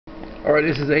Alright,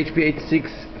 this is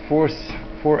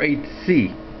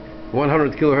HP8648C,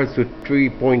 100 kilohertz to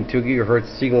 3.2 gigahertz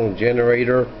signal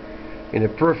generator in a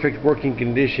perfect working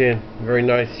condition. Very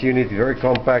nice unit, very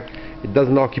compact. It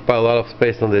doesn't occupy a lot of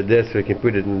space on the desk, so you can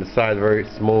put it in the side, very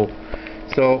small.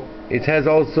 So it has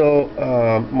also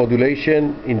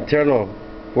modulation, internal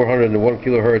 401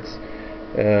 kilohertz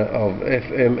of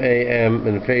FM, AM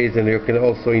and phase, and you can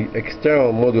also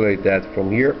external modulate that from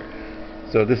here.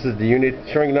 So this is the unit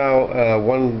showing now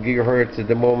 1 gigahertz at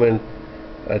the moment,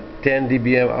 10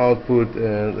 dBm output.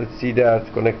 Let's see that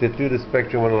connected to the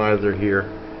spectrum analyzer here,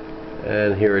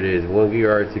 and here it is, 1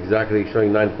 gigahertz exactly,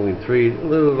 showing 9.3. A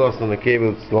little lost on the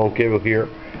cable, it's a long cable here.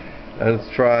 And let's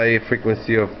try a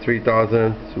frequency of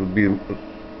 3000. So it would be a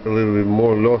little bit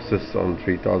more losses on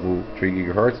 3000, 3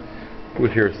 gigahertz.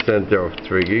 Put here center of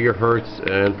 3 gigahertz,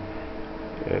 and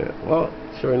well,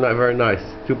 showing that very nice,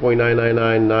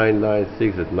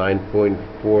 2.999996 at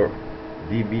 9.4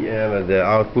 dBm at the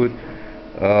output.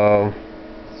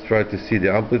 Let's try to see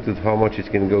the amplitude, how much it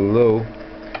can go low.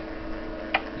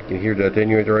 You can hear the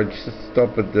attenuator. I just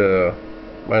stop at the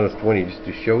minus 20 just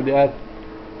to show that.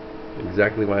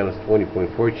 Exactly minus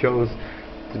 20.4 it shows.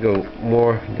 Let's go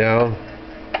more down.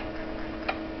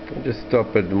 I'll just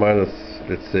stop at the minus,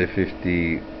 let's say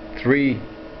 53.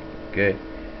 Okay.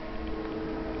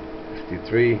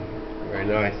 53, very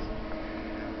nice.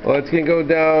 Well, it can go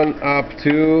down up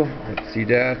to, let's see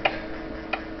that,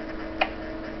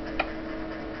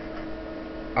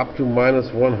 up to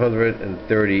minus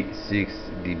 136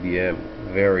 dBm.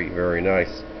 Very, very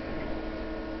nice.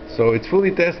 So it's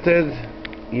fully tested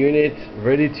unit,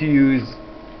 ready to use,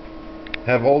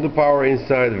 have all the power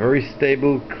inside, very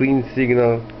stable, clean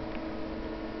signal.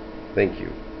 Thank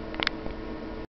you.